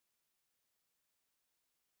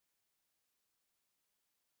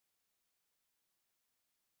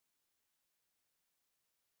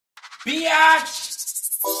Biatch.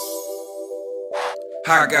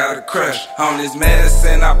 I got a crush on this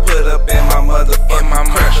medicine I put up in my motherfucking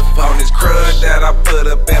crush. On this crud that I put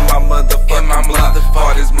up in my motherfucking blood.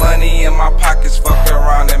 All this money in my pockets fuck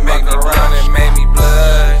around and make me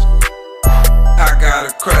blush. I got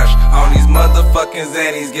a crush on these motherfucking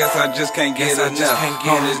zannies. Guess I just can't get enough.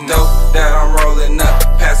 On this dope that I'm rolling up,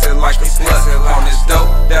 pass it like a slut. On this dope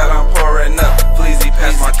that I'm pouring up, please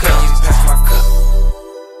pass my cup.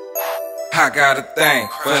 I got a thing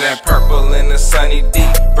for that purple in the sunny D.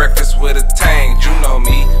 Breakfast with a tang, you know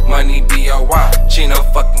me. Money B.O.Y. Chino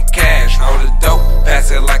fucking cash. Roll the dope, pass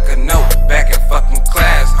it like a note. Back in fucking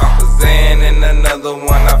class, Uncle Zan and another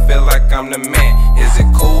one. I feel like I'm the man. Is it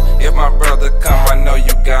cool if my brother come? I know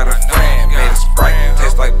you got a friend. Made a Sprite,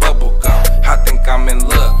 taste like bubble gum. I think I'm in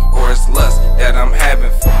love, or it's lust that I'm having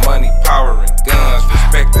for money, power, and guns.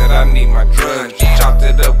 Respect that I need my drugs. Chopped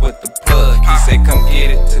it up with the plug. He say come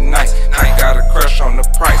get it tonight. I got a crush on the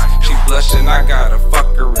price. She blushing, I gotta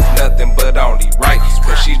fuck her. It's nothing but only right.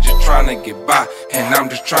 Cause she just tryna get by, and I'm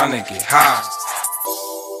just tryna get high.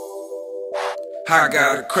 I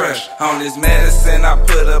got a crush on this medicine I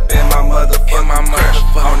put up in my motherfucking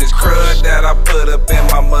crush. On this crud that I put up in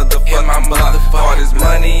my motherfucking blood. All this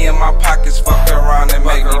money in my pockets fuck around and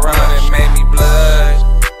make me blush.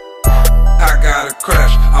 I got a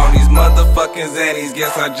crush on these motherfucking zannies.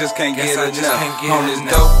 Guess I just can't get enough. On this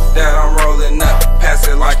dope that I'm rolling up,